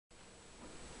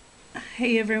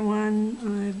Hey everyone,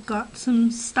 I've got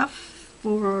some stuff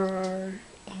for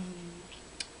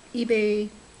eBay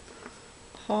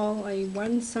haul. I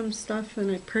won some stuff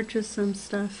and I purchased some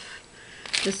stuff.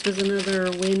 This was another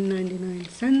win 99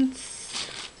 cents.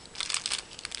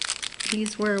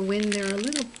 These were a win. They're a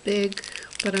little big,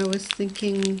 but I was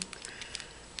thinking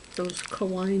those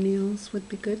kawaii nails would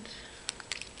be good.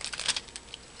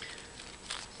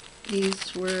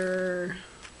 These were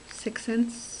 6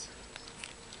 cents.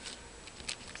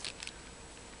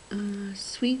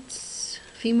 Sweets,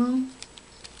 Fimo,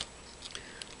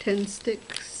 10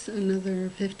 sticks, another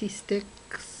 50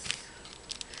 sticks.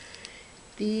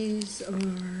 These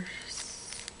are,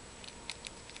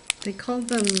 they call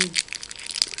them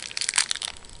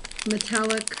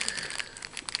metallic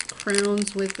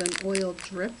crowns with an oil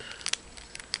drip,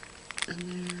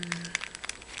 and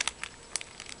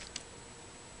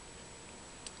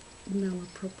they're now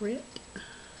appropriate.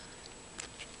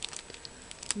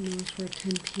 And those were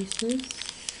 10 pieces.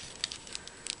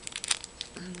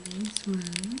 And these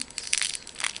ones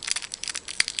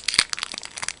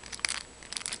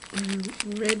are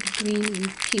red, green,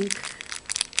 and pink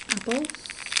apples.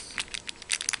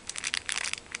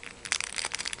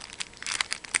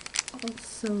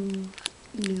 Also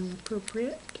nail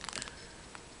appropriate.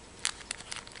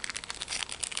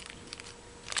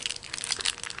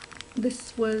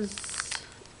 This was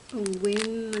a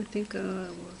win. I think it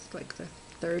was like the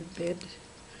third bid.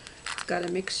 It's got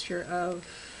a mixture of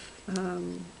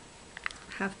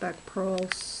halfback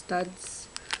pearl studs,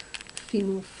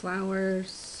 Fimo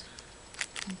flowers,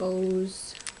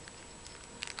 bows,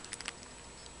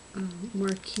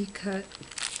 marquee cut,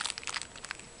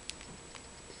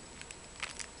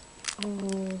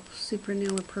 all super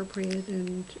nail appropriate.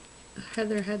 And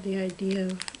Heather had the idea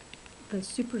of the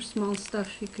super small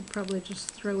stuff you could probably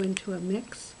just throw into a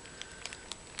mix.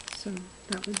 So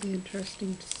that would be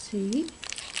interesting to see.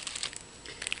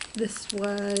 This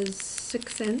was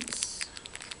 6 cents.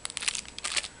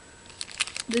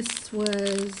 This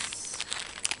was,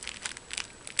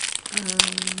 I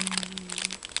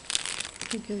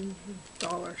think it was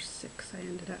 $1.06 I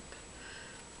ended up.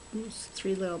 It was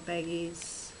 3 little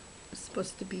baggies. It's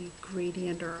supposed to be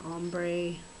gradient or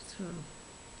ombre, so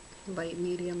light,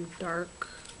 medium, dark.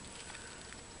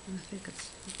 And I think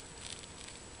it's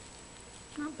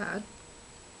not bad.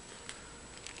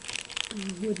 I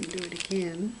wouldn't do it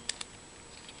again.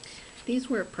 These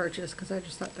were a purchase because I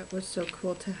just thought that was so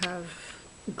cool to have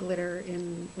glitter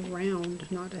in round,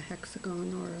 not a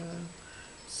hexagon or a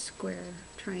square,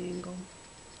 triangle,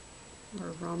 or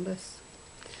a rhombus.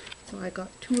 So I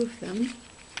got 2 of them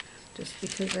just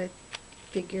because I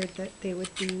figured that they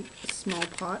would be small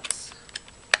pots.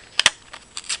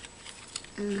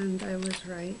 And I was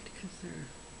right because they're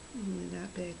only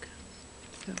that big.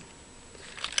 So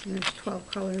there's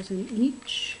 12 colors in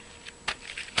each.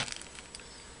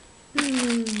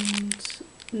 And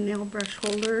nail brush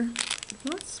holder. A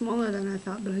lot smaller than I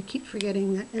thought, but I keep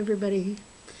forgetting that everybody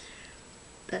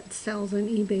that sells on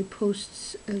eBay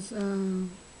posts as a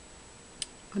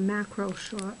macro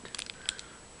shot.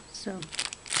 So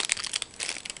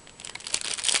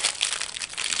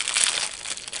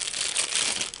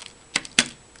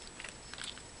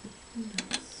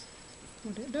that's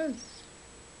what it does.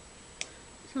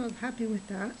 So I'm happy with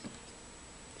that.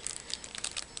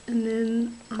 And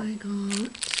then I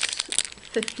got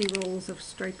 50 rolls of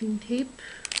striping tape.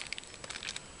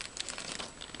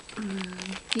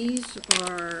 These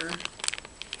are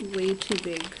way too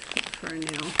big for a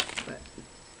nail, but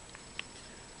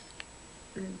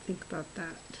I didn't think about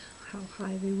that, how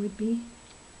high they would be.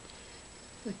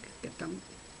 I could get them,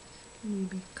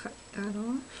 maybe cut that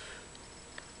off.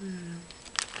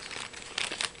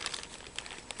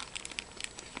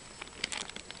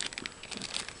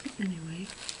 Anyway,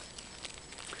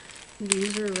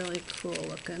 these are really cool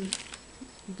looking.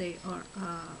 They are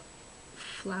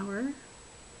flower,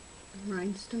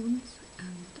 rhinestones,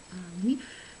 and leaf.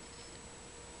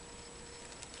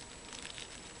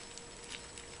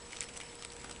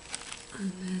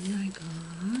 And then I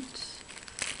got,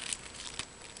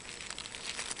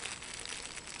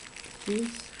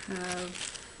 these have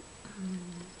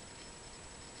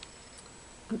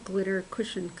a glitter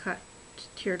cushion cut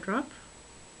teardrop.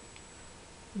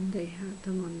 And they had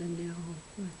them on the nail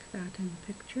like that in the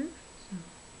picture. So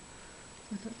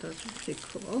I thought those would be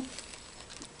cool.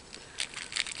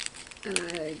 And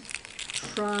I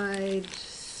tried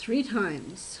 3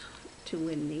 times to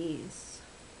win these.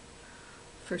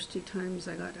 First 2 times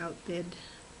I got outbid,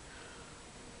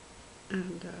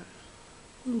 and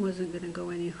wasn't going to go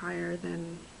any higher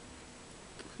than,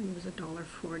 I think it was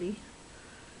 $1.40.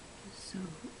 So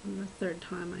on the third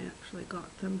time I actually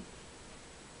got them.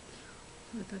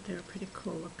 I thought they were pretty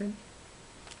cool looking.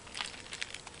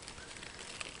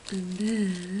 And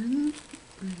then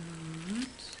I got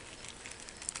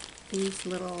these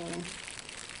little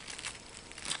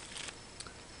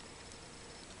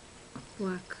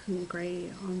black and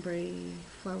gray ombre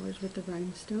flowers with the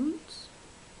rhinestones.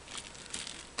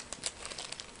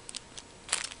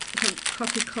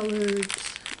 Coffee colored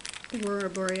Aurora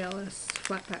Borealis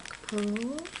flatback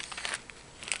pearls.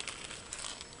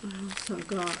 I also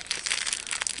got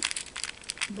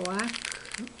black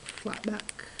flatback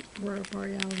Aurora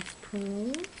Borealis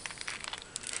pearls.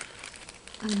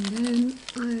 And then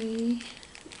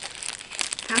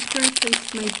after I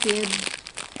placed my bid,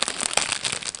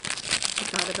 I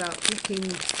thought about looking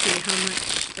to see how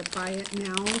much the buy it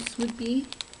nows would be.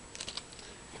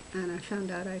 And I found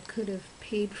out I could have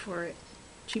paid for it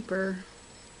cheaper,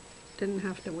 didn't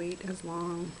have to wait as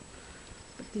long.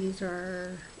 But these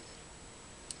are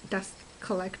dust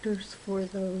collectors for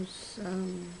those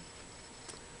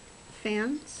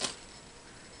fans,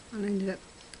 and I ended up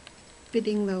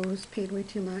bidding those, paid way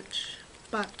too much,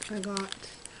 but I got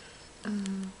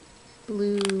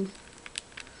blue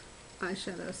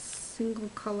eyeshadow, single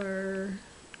color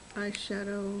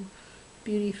eyeshadow,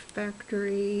 Beauty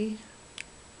Factory.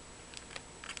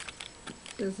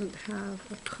 Doesn't have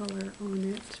a color on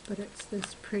it, but it's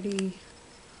this pretty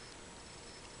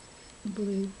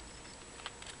blue.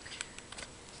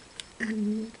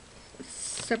 And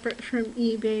separate from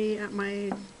eBay, at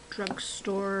my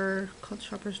drugstore called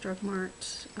Shoppers Drug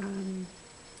Mart,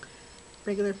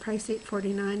 regular price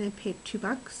 $8.49. I paid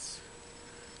 $2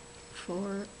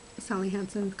 for Sally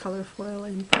Hansen color foil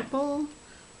in purple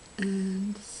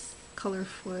and color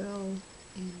foil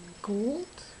in gold,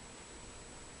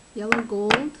 yellow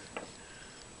gold,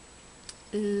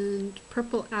 and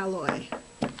purple alloy.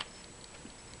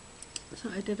 So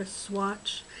I did a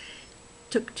swatch,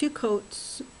 took 2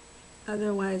 coats,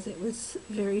 otherwise it was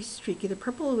very streaky. The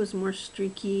purple was more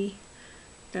streaky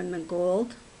than the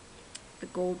gold. The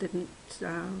gold didn't,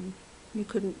 you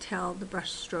couldn't tell the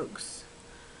brush strokes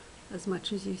as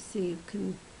much as you see. You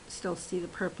can still see the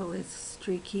purple is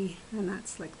streaky, and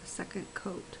that's like the second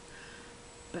coat.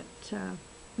 But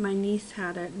my niece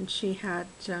had it, and she had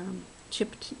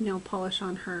chipped nail polish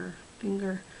on her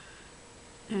finger,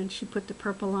 and she put the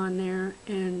purple on there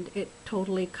and it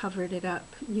totally covered it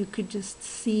up. You could just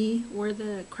see where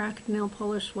the cracked nail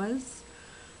polish was,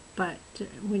 but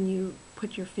when you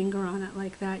put your finger on it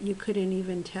like that, you couldn't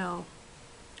even tell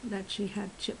that she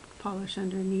had chipped polish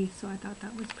underneath. So I thought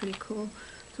that was pretty cool.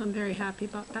 So I'm very happy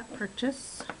about that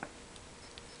purchase.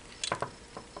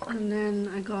 And then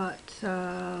I got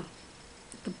the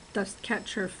dust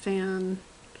catcher fan.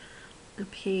 I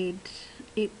paid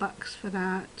 $8 for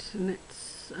that, and it's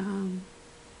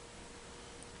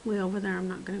way over there. I'm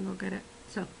not gonna go get it.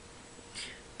 So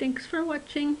thanks for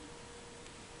watching.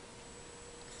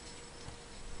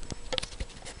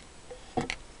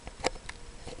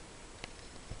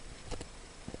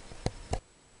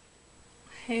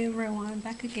 Hey everyone,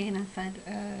 back again. I thought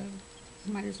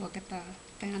might as well get the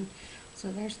fan.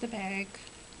 So there's the bag,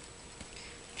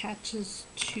 attaches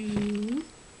to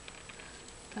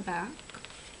the back.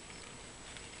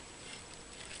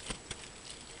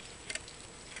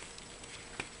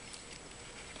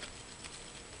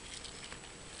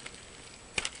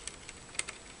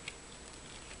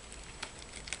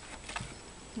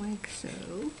 Like so.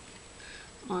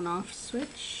 On off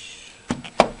switch.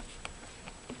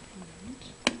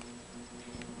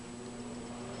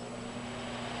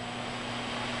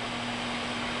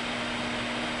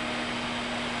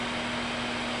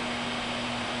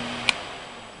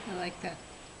 I like that.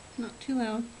 Not too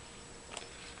loud.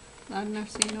 Loud enough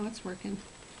so you know it's working.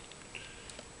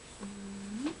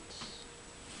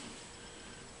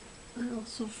 I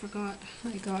also forgot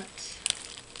I got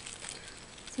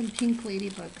some pink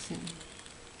ladybugs in.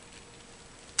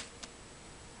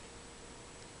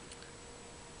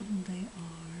 And they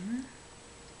are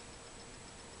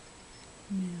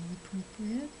male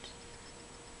appropriate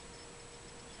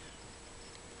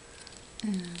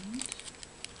and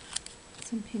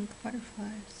some pink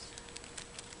butterflies.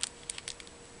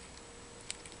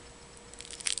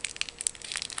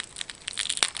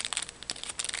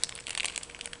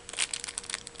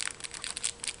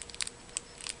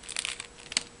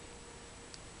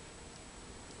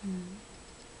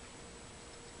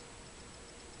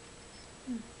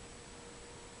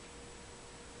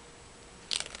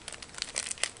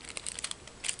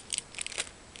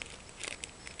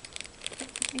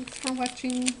 Thanks for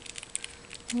watching.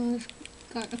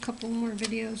 got a couple more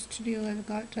videos to do. I've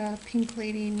got Pink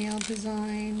Lady Nail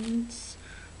Designs.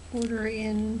 Order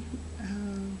in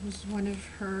was one of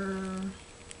her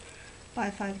buy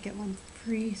 5 get 1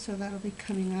 free, so that'll be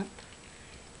coming up.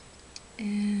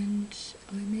 And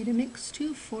I made a mix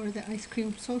too for the ice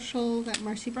cream social that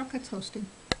Marcy Brockett's hosting.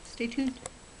 Stay tuned.